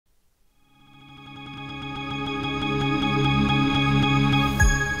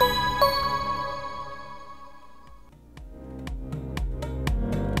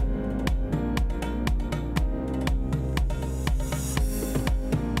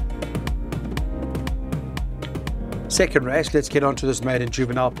Second race, let's get on to this maiden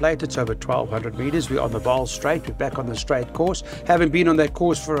juvenile plate. It's over 1,200 metres. We're on the Vaal straight. We're back on the straight course. Haven't been on that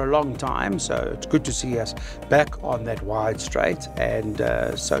course for a long time, so it's good to see us back on that wide straight. And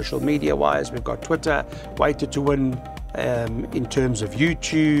social media-wise, we've got Twitter, Weighted to Win, in terms of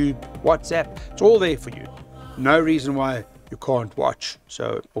YouTube, WhatsApp. It's all there for you. No reason why you can't watch,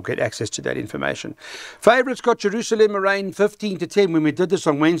 so we'll get access to that information. Favourites got Jerusalem Rain 15-10. When we did this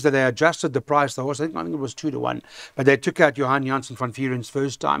on Wednesday, they adjusted the price. The horse, I think it was 2-1, but they took out Johan Janssen van Vuren's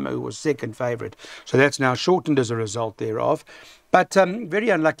first time, who was second favourite. So that's now shortened as a result thereof. But very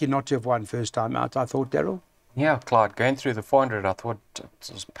unlucky not to have won first time out, I thought, Daryl. Yeah, Clyde, going through the 400, I thought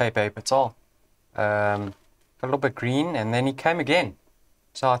it was pay Patel. A little bit green, and then he came again.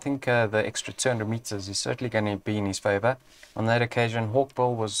 So I think the extra 200 meters is certainly going to be in his favor. On that occasion,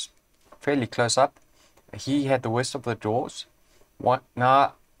 Hawkbill was fairly close up. He had the worst of the draws.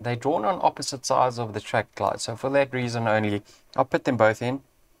 Now, they're drawn on opposite sides of the track, Clyde. So for that reason only, I'll put them both in.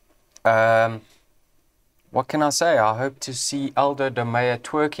 What can I say? I hope to see Aldo de Meyer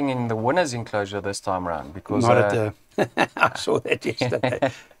twerking in the winner's enclosure this time around. Because not at the... I saw that yesterday.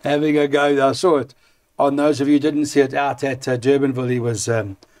 Having a go, I saw it. On those of you who didn't see it out at Durbanville, he was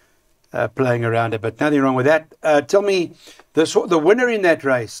playing around it, but nothing wrong with that. Tell me, the winner in that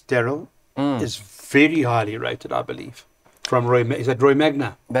race, Daryl, is very highly rated, I believe, from Roy. Is that Roy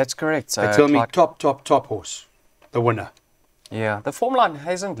Magna? That's correct. So tell me, top horse, the winner. Yeah, the form line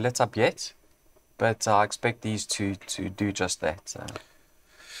hasn't lit up yet, but I expect these two to do just that. So.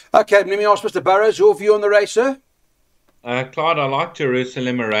 Okay, let me ask Mr. Burrows, your view on the race, sir? Clyde, I like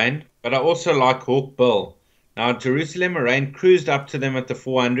Jerusalem Rain, but I also like Hawkbill. Now, Jerusalem Rain cruised up to them at the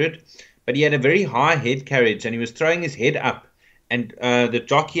 400, but he had a very high head carriage and he was throwing his head up. And the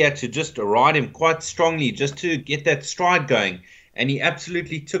jockey had to just ride him quite strongly just to get that stride going. And he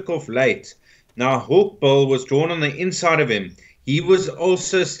absolutely took off late. Now, Hawkbill was drawn on the inside of him. He was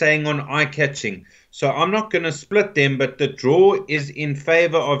also staying on eye-catching. So I'm not going to split them, but the draw is in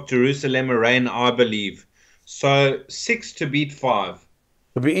favor of Jerusalem Rain, I believe. So 6 to beat 5.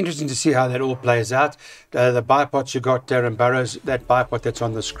 It'll be interesting to see how that all plays out. The bipods you got, Darren Burrows, that bipod that's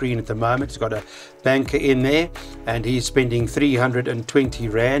on the screen at the moment, he's got a banker in there, and he's spending 320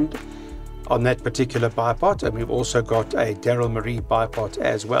 Rand on that particular bipod. And we've also got a Daryl Marie bipod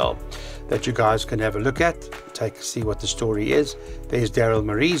as well that you guys can have a look at, see what the story is. There's Daryl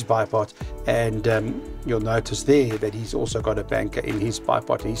Marie's bipod, and you'll notice there that he's also got a banker in his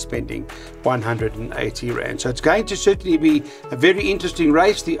bipod. He's spending 180 Rand. So it's going to certainly be a very interesting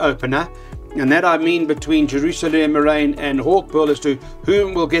race, the opener, and that I mean between Jerusalem Rain and Hawkbill as to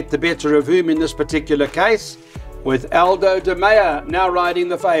whom will get the better of whom in this particular case, with Aldo de Meyer now riding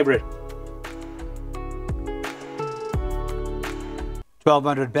the favourite.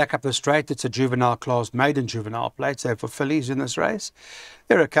 1,200 back up the straight. It's a juvenile class, maiden juvenile plate. So for fillies in this race,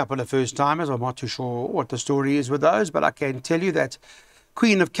 there are a couple of first timers. I'm not too sure what the story is with those, but I can tell you that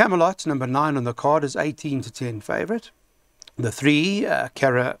Queen of Camelot, number 9 on the card, is 18-10 favourite. The 3,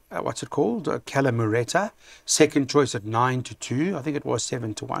 Calamureta, second choice at 9-2. I think it was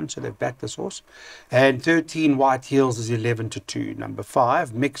 7-1, so they've backed this horse. And 13, White Heels, is 11-2. Number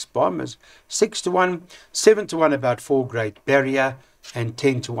 5, Mixed Bomb, is 6-1. 7-1 about 4, Great Barrier, and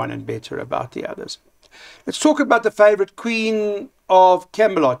 10-1 and better about the others. Let's talk about the favourite, Queen of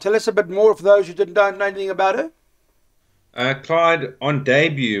Camelot. Tell us a bit more for those who don't know anything about her. Clyde, on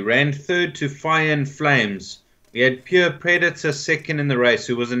debut, ran third to Fire and Flames. We had Pure Predator second in the race,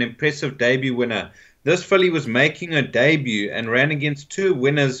 who was an impressive debut winner. This filly was making her debut and ran against 2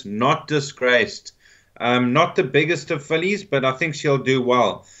 winners, not disgraced. Not the biggest of fillies, but I think she'll do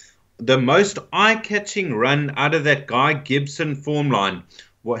well. The most eye-catching run out of that Guy Gibson form line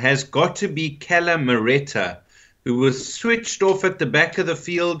has got to be Calamureta, who was switched off at the back of the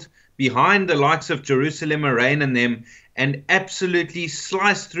field behind the likes of Jerusalem Rain and them, and absolutely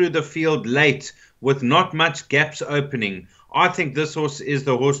sliced through the field late with not much gaps opening. I think this horse is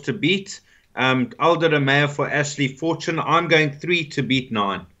the horse to beat. Aldo de Meyer for Ashley Fortune. I'm going 3 to beat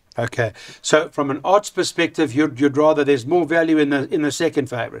 9. Okay, so from an odds perspective, you'd rather there's more value in the second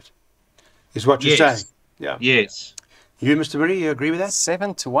favourite, is what you're saying? Yeah. Yes. You, Mr. Murray, you agree with that?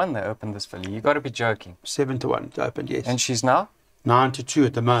 7-1 they opened this filly. You got to be joking. 7-1 to open, yes. And she's now 9-2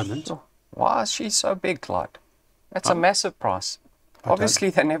 at the moment. Why is she so big, Clyde? That's a massive price. Obviously,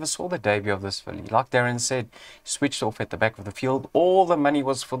 they never saw the debut of this filly. Like Darren said, switched off at the back of the field. All the money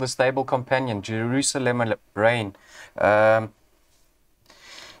was for the stable companion, Jerusalem Rain.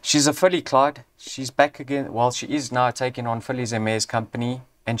 She's a filly, Clyde. She's back again. Well, she is now taking on Fillies and Mares Company,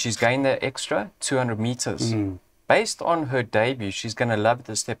 and she's gained the extra 200 meters. Based on her debut, she's going to love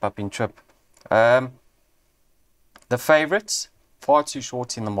the step up in trip. The favourites, far too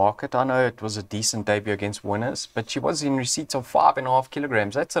short in the market. I know it was a decent debut against winners, but she was in receipts of 5.5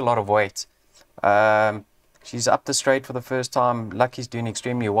 kilograms. That's a lot of weight. She's up the straight for the first time. Lucky's doing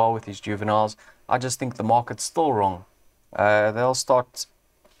extremely well with his juveniles. I just think the market's still wrong. They'll start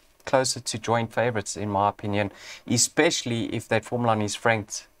closer to joint favourites, in my opinion, especially if that form line is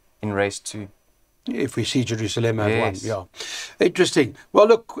franked in race 2. If we see Jerusalem have Yes. one, yeah. Interesting. Well,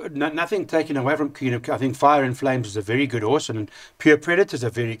 look, nothing taken away from Queen of... I think Fire and Flames is a very good horse, and Pure Predator is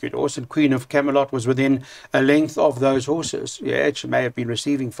a very good horse, and Queen of Camelot was within a length of those horses. Yeah, she may have been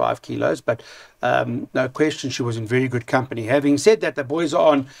receiving 5 kilos, but no question she was in very good company. Having said that, the boys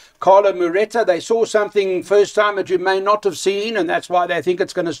are on Carlo Mureta. They saw something first time that you may not have seen, and that's why they think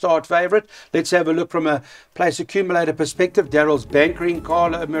it's going to start favourite. Let's have a look from a place accumulator perspective. Daryl's bankering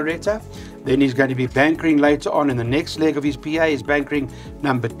Carlo Mureta. Then he's going to be bankering later on in the next leg of his PA. He's bankering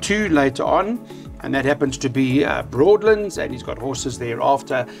number 2 later on, and that happens to be Broadlands, and he's got horses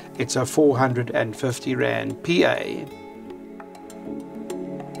thereafter. It's a 450 Rand PA.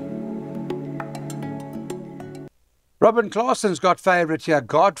 Robin Claessen's got favourite here,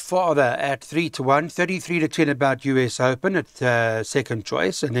 Godfather at 3-1, 33-10 about US Open at second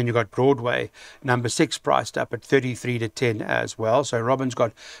choice, and then you've got Broadway, number 6, priced up at 33-10 as well. So Robin's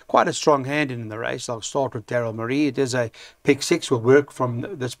got quite a strong hand in the race. I'll start with Daryl Marie. It is a pick 6, will work from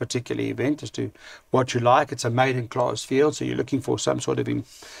this particular event as to what you like. It's a maiden class field, so you're looking for some sort of, you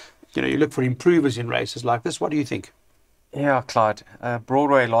look for improvers in races like this. What do you think? Yeah, Clyde.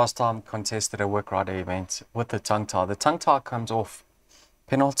 Broadway last time contested a work rider event with the tongue tie. The tongue tie comes off.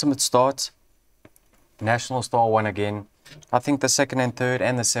 Penultimate start. National Star won again. I think the second and third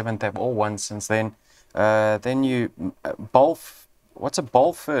and the seventh have all won since then. Then you bowl. What's a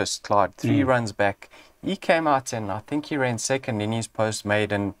bowl first, Clyde? 3 runs back. He came out and I think he ran second in his post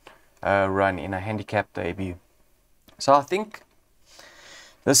maiden run in a handicap debut. So I think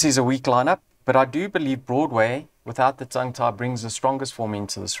this is a weak lineup, but I do believe Broadway, without the tongue tie, brings the strongest form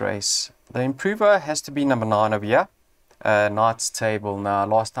into this race. The improver has to be number 9 over here. Knight's Table. Now,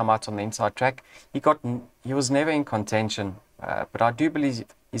 last time out on the inside track, he was never in contention. But I do believe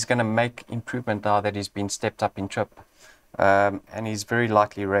he's going to make improvement now that he's been stepped up in trip. And he's very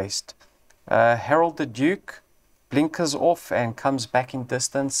likely raced. Harold the Duke blinkers off and comes back in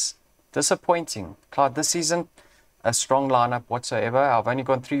distance. Disappointing. Clyde, this isn't a strong lineup whatsoever. I've only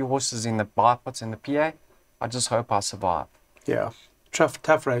got 3 horses in the bipods in the PA. I just hope I survive. Yeah,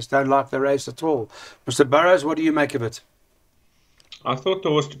 tough race. Don't like the race at all. Mr. Burrows, what do you make of it? I thought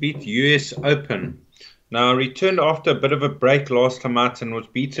the horse to beat US Open. Now, returned after a bit of a break last time out and was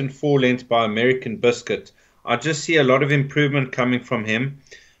beaten 4 lengths by American Biscuit. I just see a lot of improvement coming from him.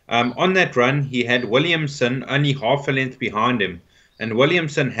 On that run, he had Williamson only half a length behind him. And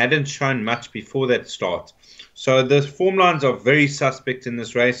Williamson hadn't shown much before that start. So the form lines are very suspect in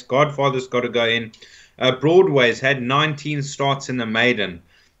this race. Godfather's got to go in. Broadway's had 19 starts in the maiden.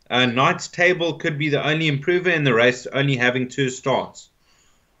 Knight's Table could be the only improver in the race, only having 2 starts.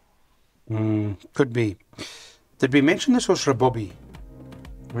 Could be. Did we mention this horse, Rabobi?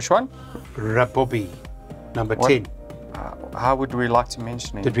 Which one? Rabobi, number 10. How would we like to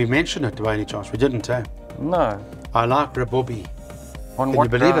mention it? Did we mention it by any chance? We didn't, eh? No. I like Rabobi. On Can what you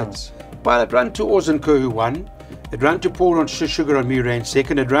believe grounds? it? Well, it ran to Ozenko, who won. It ran to Paul on Sugar on Me, ran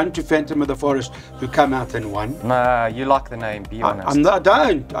second. It ran to Phantom of the Forest, who come out and won. Nah, you like the name, be honest. I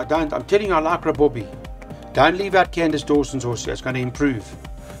don't. I'm telling you, I like Rabobi. Don't leave out Candice Dawson's horse here. It's going to improve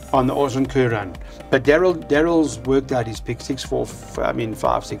on the Ozenko run. But Daryl's worked out his pick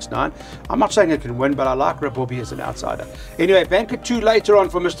 5, 6, 9. I'm not saying it can win, but I like Rabobi as an outsider. Anyway, banker 2 later on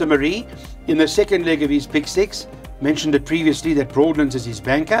for Mr. Marie in the second leg of his pick 6. Mentioned it previously that Broadlands is his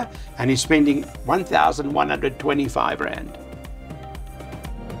banker, and he's spending 1,125 Rand.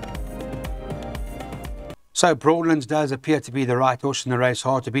 So Broadlands does appear to be the right horse in the race,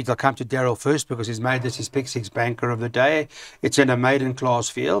 hard to beat. I'll come to Daryl first because he's made this his pick 6 banker of the day. It's in a maiden class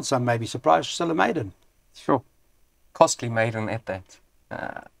field. Some may be surprised it's still a maiden. Sure. Costly maiden at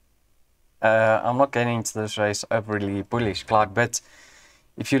that. I'm not getting into this race overly bullish, Clyde, but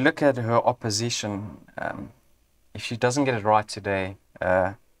if you look at her opposition, if she doesn't get it right today,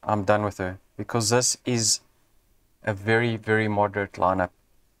 I'm done with her, because this is a very, very moderate lineup.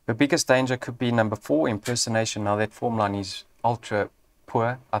 The biggest danger could be number 4, Impersonation. Now that form line is ultra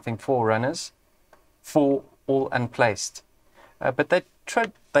poor. I think 4 runners, 4 all unplaced. But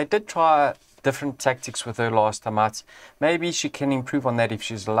they did try different tactics with her last time out. Maybe she can improve on that if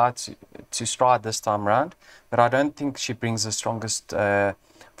she's allowed to stride this time round. But I don't think she brings the strongest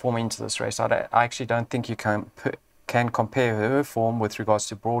form into this race. I actually don't think you can compare her form with regards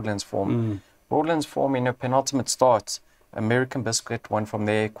to Broadland's form Broadland's form in a penultimate start. American Biscuit won from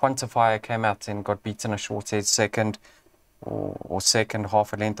there. Quantifier came out and got beaten a short head second or second,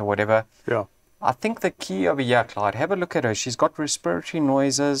 half a length or whatever. Yeah. I think the key over here, Clyde, have a look at her. She's got respiratory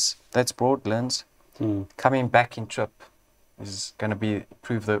noises. That's Broadlands. Coming back in trip is going to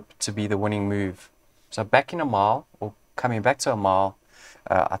prove to be the winning move. So back in a mile or coming back to a mile,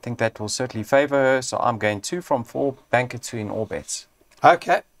 I think that will certainly favour her. So I'm going 2 from 4, banker 2 in all bets.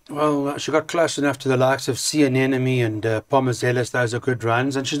 Okay. Well, she got close enough to the likes of Sea Anemone and Pomazelis. Those are good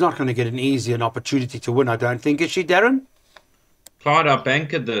runs. And she's not going to get an opportunity to win, I don't think. Is she, Darren? Clyde, I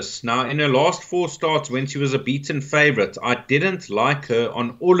bankered this. Now, in her last 4 starts when she was a beaten favourite, I didn't like her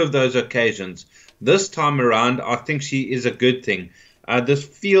on all of those occasions. This time around, I think she is a good thing. This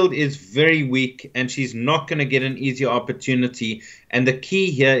field is very weak and she's not going to get an easy opportunity. And the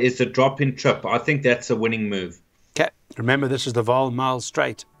key here is the drop in trip. I think that's a winning move. Okay. Remember, this is the Vaal Mile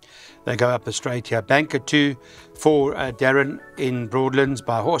Straight. They go up the straight here. Banker 2 for Darren in Broadlands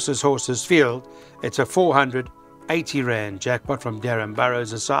by Horses Field. It's a 480 Rand jackpot from Darren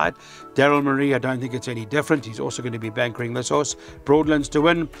Burrows' aside. Daryl Marie, I don't think it's any different. He's also going to be bankering this horse. Broadlands to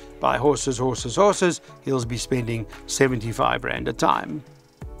win by Horses. He'll be spending 75 Rand a time.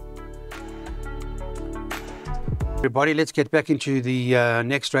 Everybody, let's get back into the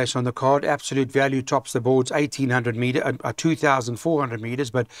next race on the card. Absolute Value tops the boards 1,800 metres, 2,400 metres,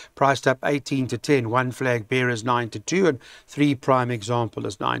 but priced up 18 to 10. One Flag Bearers 9 to 2, and 3 Prime Example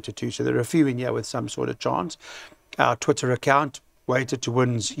is 9 to 2. So there are a few in here with some sort of chance. Our Twitter account, Weighted to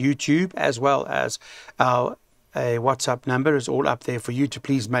Win's YouTube, as well as our WhatsApp number is all up there for you to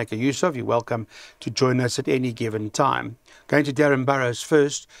please make a use of. You're welcome to join us at any given time. Going to Darren Burrows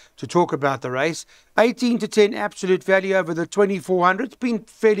first to talk about the race. 18 to 10 Absolute Value over the 2,400. It's been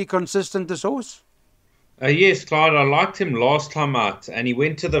fairly consistent, this horse. Yes, Clyde, I liked him last time out, and he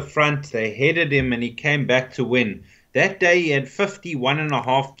went to the front. They headed him, and he came back to win. That day, he had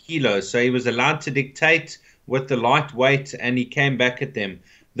 51.5 kilos, so he was allowed to dictate with the lightweight, and he came back at them.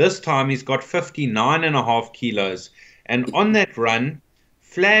 This time, he's got 59.5 kilos, and on that run,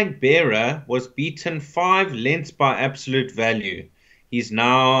 Flag Bearer was beaten 5 lengths by Absolute Value. He's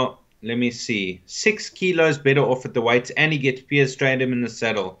now, 6 kilos better off at the weights, and he gets Pierre Stradum in the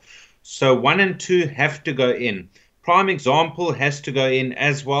saddle. So 1 and 2 have to go in. Prime Example has to go in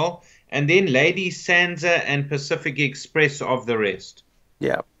as well. And then Lady Sansa and Pacific Express of the rest.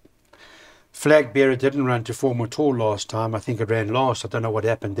 Yeah. Flag Bearer didn't run to form at all last time. I think it ran last. I don't know what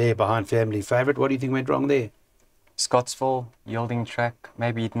happened there behind Family Favourite. What do you think went wrong there? Scottsville, yielding track.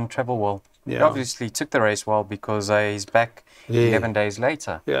 Maybe he didn't travel well. Yeah. He obviously took the race well because he's back 11 days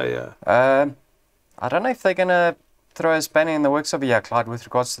later. Yeah. I don't know if they're going to throw a spanner in the works over here, Clyde, with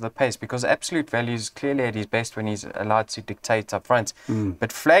regards to the pace, because Absolute Value is clearly at his best when he's allowed to dictate up front.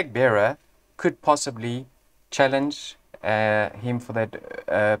 But Flag Bearer could possibly challenge him for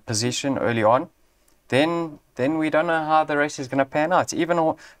that position early on. Then we don't know how the race is going to pan out.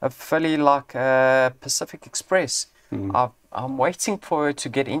 Even a filly like Pacific Express, I'm waiting for her to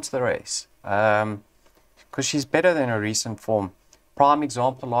get into the race because she's better than her recent form. Prime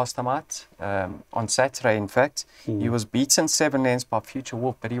Example last time out, on Saturday in fact, he was beaten 7 lengths by Future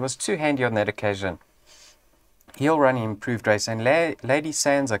Wolf, but he was too handy on that occasion. He'll run an improved race, and Lady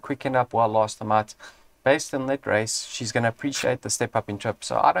Sansa quickened up well last time out. Based on that race, she's going to appreciate the step up in trip.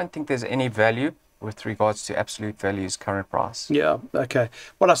 So I don't think there's any value with regards to Absolute Value's current price. Yeah, okay.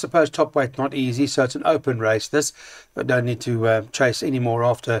 Well, I suppose top weight not easy, so it's an open race. This, I don't need to chase any more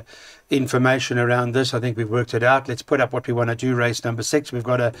after information around this. I think we've worked it out. Let's put up what we want to do. Race number 6. We've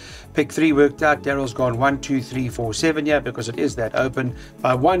got a pick 3 worked out. Daryl's gone 1, 2, 3, 4, 7 here because it is that open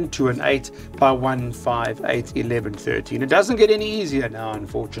by 1, 2, and 8, by 1, 5, 8, 11, 13. It doesn't get any easier now,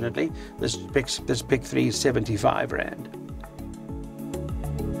 unfortunately. This pick 3 is 75 Rand.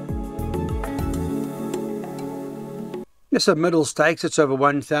 It's a middle stakes. It's over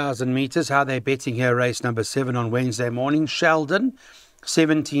 1,000 metres. How they're betting here, race number 7 on Wednesday morning. Sheldon,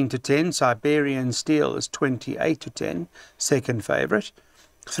 17 to 10. Siberian Steel is 28 to 10. Second favourite.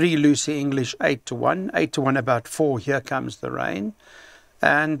 3 Lucy English, 8 to 1. 8 to 1 about 4. Here Comes the Rain.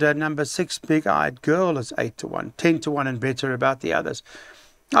 And number 6 Big Eyed Girl is 8 to 1. 10 to 1 and better about the others.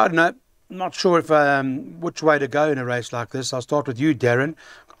 I don't know. Not sure if which way to go in a race like this. I'll start with you, Darren.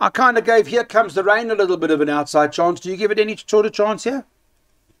 I kind of gave Here Comes the Rain a little bit of an outside chance. Do you give it any sort of chance here?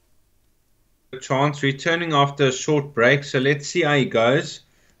 Chance, returning after a short break, so let's see how he goes.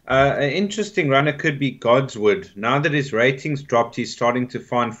 An interesting runner could be Godswood. Now that his ratings dropped, he's starting to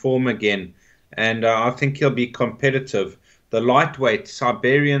find form again, and I think he'll be competitive. The lightweight,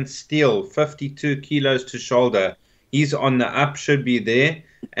 Siberian Steel, 52 kilos to shoulder. He's on the up, should be there.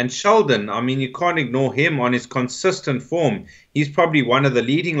 And Sheldon, I mean, you can't ignore him on his consistent form. He's probably one of the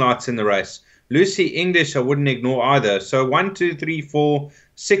leading lights in the race. Lucy English, I wouldn't ignore either. So 1, 2, 3, 4,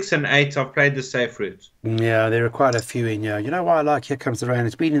 6, and 8, I've played the safe route. Yeah, there are quite a few in here. You know why I like Here Comes the Rain?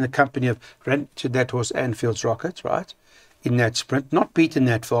 It's been in the company of ran to that horse Anfield's Rocket, right? In that sprint, not beaten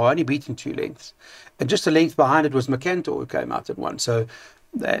that far, only beaten 2 lengths. And just a length behind it was McCantor, who came out at 1. So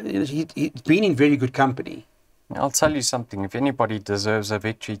he's been in very good company. I'll tell you something. If anybody deserves a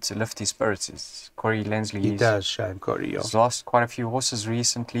victory to lift his spirits, it's Corey Lensley. He does, shame, Corey. Yeah. He's lost quite a few horses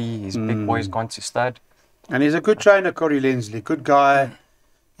recently. His big boy's gone to stud. And he's a good trainer, Corey Lensley. Good guy,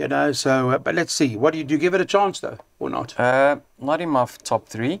 you know. So, but let's see. What do you give it a chance, though, or not? Not in my top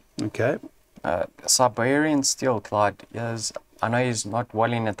 3. Okay. Siberian Steel, Clyde. I know he's not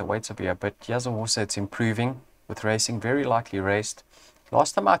well in at the weights of here, but he has a horse that's improving with racing, very likely raced.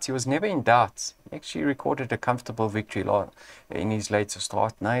 Last time out, he was never in doubt. He actually recorded a comfortable victory in his later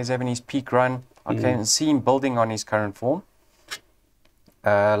start. Now he's having his peak run. I can see him building on his current form.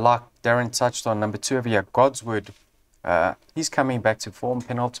 Like Darren touched on, number 2 over here, Godswood. He's coming back to form.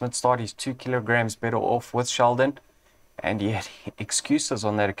 Penultimate start, he's 2 kilograms better off with Sheldon. And he had excuses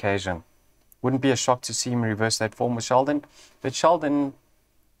on that occasion. Wouldn't be a shock to see him reverse that form with Sheldon. But Sheldon,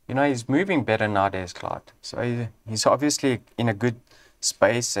 you know, he's moving better nowadays, Clyde. So he's obviously in a good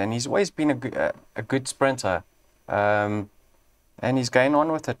space, and he's always been a good sprinter. And he's going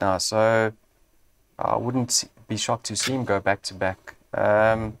on with it now. So I wouldn't be shocked to see him go back to back.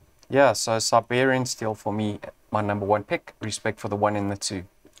 Yeah, so Siberian Steel for me, my number 1 pick. Respect for the 1 and the 2.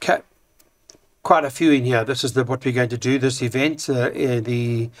 Okay. Quite a few in here. This is what we're going to do, this event.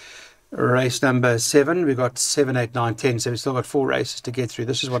 The race number 7. We've got 7, 8, 9, 10. So we've still got 4 races to get through.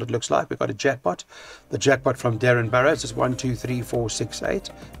 This is what it looks like. We've got a jackpot. The jackpot from Darren Burrows is 1, 2, 3, 4, 6, 8.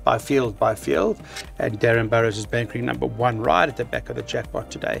 By field. And Darren Burrows is banking number 1 right at the back of the jackpot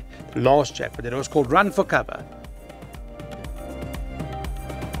today. The last jackpot. It was called Run for Cover.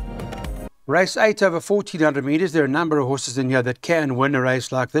 Race 8 over 1,400 metres. There are a number of horses in here that can win a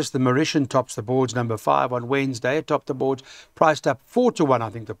race like this. The Mauritian tops the boards, number 5 on Wednesday. It topped the boards, priced up 4 to 1. I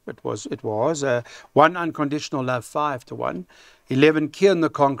think it was. 1 Unconditional Love, 5 to 1. 11 Kian the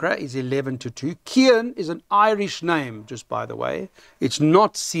Conqueror is 11 to 2. Kian is an Irish name, just by the way. It's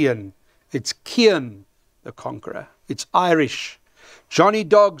not Cian. It's Kian the Conqueror. It's Irish. Johnny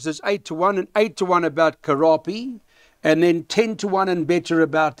Dogs is 8 to 1 and 8 to 1 about Karapi. And then 10 to 1 and better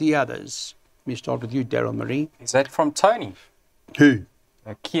about the others. Let me start with you, Daryl Marie. Is that from Tony? Who?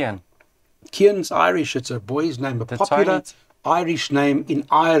 Kian. Kian's Irish. It's a boy's name, a The popular Irish name in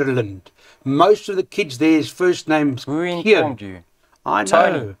Ireland. Most of the kids there's first name's Who informed Kian. you? I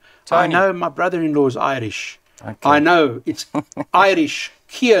know. Tony. I know. My brother-in-law is Irish. Okay. I know. It's Irish.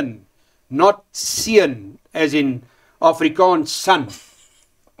 Kian, not Cian, as in Afrikaans son.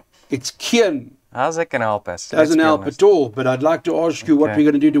 It's Kian. How's that going to help us? Doesn't help at all, but I'd like to ask you what we're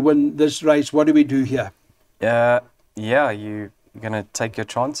going to do to win this race. What do we do here? Yeah, you're going to take your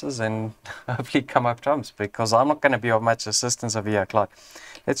chances and hopefully come up trumps, because I'm not going to be of much assistance over here, Clark.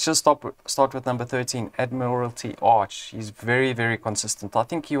 Let's just start with number 13, Admiralty Arch. He's very, very consistent. I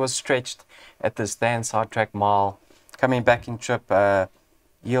think he was stretched at the stand side track mile. Coming back in trip,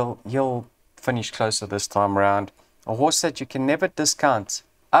 he'll finish closer this time around. A horse that you can never discount.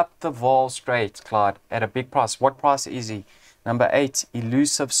 Up the Vaal straight, Clyde, at a big price. What price is he? Number 8,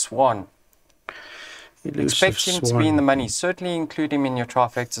 Elusive Swan. Expect him to be in the money. Certainly include him in your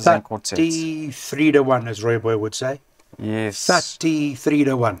trifectas and quartets. 33 to 1, as Roy Boy would say. Yes. 33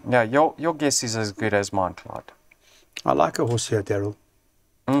 to 1. Yeah, your guess is as good as mine, Clyde. I like a horse here, Daryl.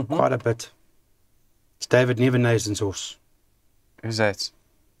 Quite a bit. It's David Nevenhuizen's horse. Who's that?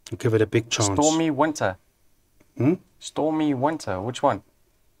 I'll give it a big chance. Stormy Winter. Stormy Winter. Which one?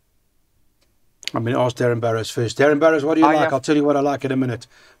 I'm going to ask Darren Burrows first. Darren Burrows, what do you like? Yeah. I'll tell you what I like in a minute.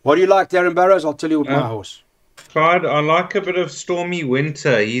 What do you like, Darren Burrows? I'll tell you with my horse. Clyde, I like a bit of Stormy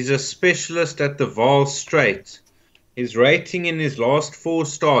Winter. He's a specialist at the Vaal Straight. His rating in his last 4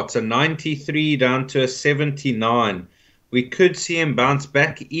 starts, a 93 down to a 79. We could see him bounce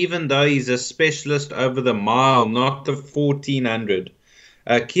back, even though he's a specialist over the mile, not the 1400.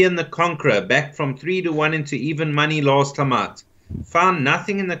 Kian the Conqueror, back from 3 to 1 into even money last time out. Found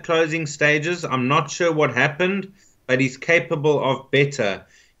nothing in the closing stages. I'm not sure what happened, but he's capable of better.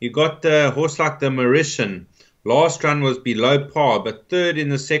 You got the horse like the Mauritian. Last run was below par, but 3rd in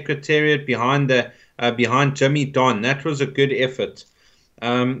the Secretariat behind Jimmy Don. That was a good effort.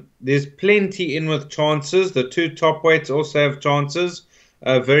 There's plenty in with chances. The 2 top weights also have chances.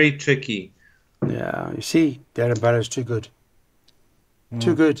 Very tricky. Yeah, you see, Darren Burrows too good.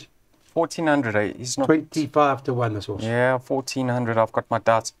 Too good. 1400. He's not 25 to 1 this horse. Yeah, 1400. I've got my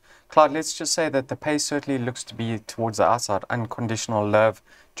doubts. Clyde, let's just say that the pace certainly looks to be towards the outside. Unconditional Love,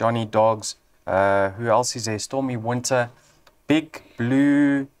 Johnny Dogs. Who else is there? Stormy Winter. Big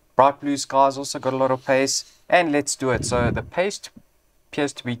Blue, Bright Blue Skies also got a lot of pace. And Let's Do It. So the pace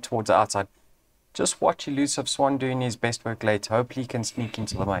appears to be towards the outside. Just watch Elusive Swan doing his best work late. Hopefully he can sneak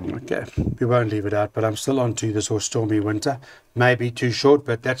into the money. Okay, we won't leave it out, but I'm still on to this horse, Stormy Winter. Maybe too short,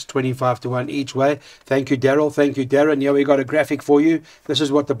 but that's 25 to 1 each way. Thank you, Daryl. Thank you, Darren. Yeah, we got a graphic for you. This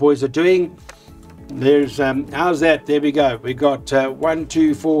is what the boys are doing. There's, how's that? There we go. We got 1,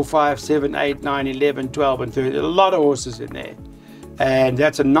 2, 4, 5, 7, 8, 9, 11, 12, and 13. A lot of horses in there. And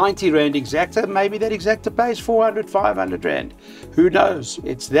that's a 90 Rand exacta. Maybe that exacta pays 400, 500 Rand. Who knows?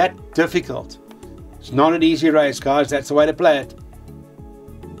 It's that difficult. It's not an easy race, guys. That's the way to play it.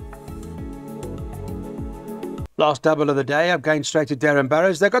 Last double of the day. I'm going straight to Darren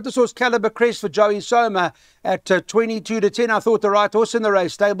Burrows. They got this horse Caliber Crest for Joey Soma at 22 to 10. I thought the right horse in the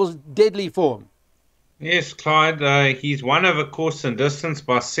race. Stable's deadly form. Yes, Clyde. He's won over course and distance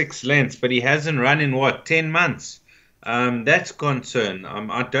by 6 lengths, but he hasn't run in, 10 months? That's a concern.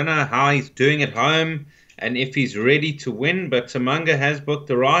 I don't know how he's doing at home and if he's ready to win, but Tamanga has booked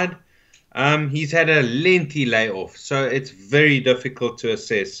the ride. He's had a lengthy layoff, so it's very difficult to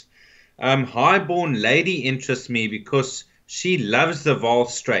assess. Highborn Lady interests me because she loves the Vaal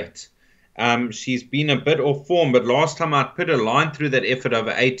straight. She's been a bit off form, but last time I put a line through that effort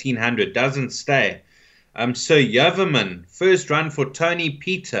over 1800, doesn't stay. So Yoverman, first run for Tony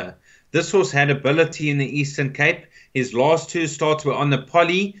Peter. This horse had ability in the Eastern Cape. His last 2 starts were on the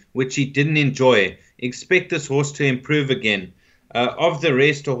poly, which he didn't enjoy. Expect this horse to improve again. Of the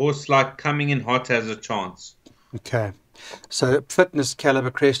rest, a horse like Coming in Hot has a chance. Okay. So, fitness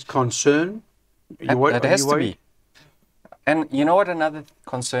Caliber Crest concern? It has to be. And you know what another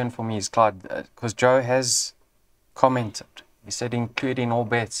concern for me is, Clyde? Because Joe has commented. He said, including all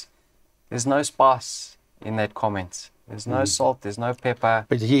bets. There's no spice in that comment. There's no salt. There's no pepper.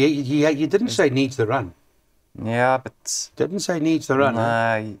 But he didn't say needs the run. Yeah, but... Didn't say needs the run.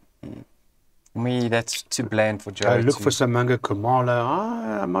 No, for me, that's too bland for Joe. Look for Samanga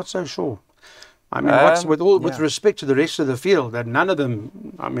Kumalo. I'm not so sure. I mean, with respect to the rest of the field, that none of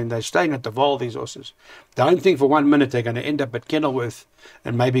them, I mean, they're staying at the Vaal, these horses. Don't think for 1 minute they're going to end up at Kenilworth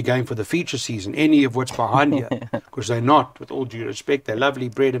and maybe going for the feature season, any of what's behind here, because they're not, with all due respect. They're lovely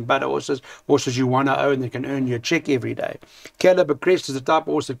bread and butter horses, horses you want to own that can earn you a check every day. Caliber Crest is the type of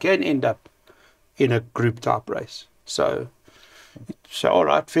horse that can end up in a group type race. So all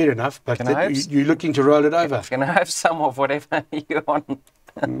right, fair enough, but you're looking to roll it over. Can I have some of whatever you want?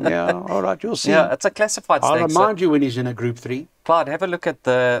 Yeah, all right, you'll see. Yeah, it's a classified I'll stake. remind you when he's in a Group 3. Clyde, have a look at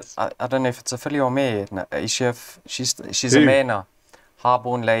the, I don't know if it's a filly or mare. No, she's a mare now.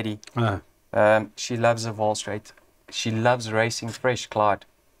 Highborn Lady. She loves a Vaal straight. She loves racing fresh, Clyde.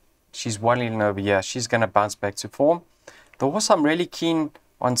 She's one over here. She's going to bounce back to form. The horse I'm really keen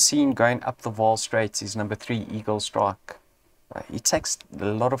on seeing going up the Vaal straights is number 3, Eagle Strike. It takes a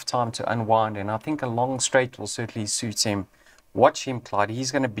lot of time to unwind, and I think a long straight will certainly suit him. Watch him, Clyde.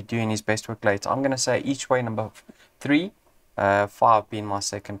 He's going to be doing his best work late. I'm going to say each way number 3, 5 being my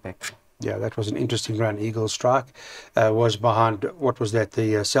second pick. Yeah, that was an interesting run. Eagle Strike was behind, what was that,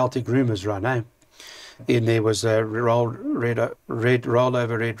 the Celtic Rumours run, eh? In there was a rollover Red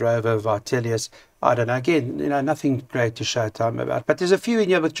Rover, Vitellius. I don't know. Again, nothing great to show time about. But there's a few in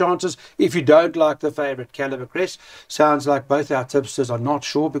here with chances. If you don't like the favourite Caliber Crest, sounds like both our tipsters are not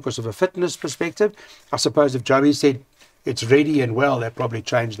sure because of a fitness perspective. I suppose if Joey said it's ready and well, they probably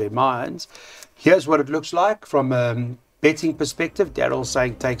changed their minds. Here's what it looks like from a betting perspective. Daryl's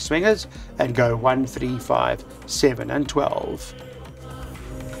saying take swingers and go 1, 3, 5, 7 and 12.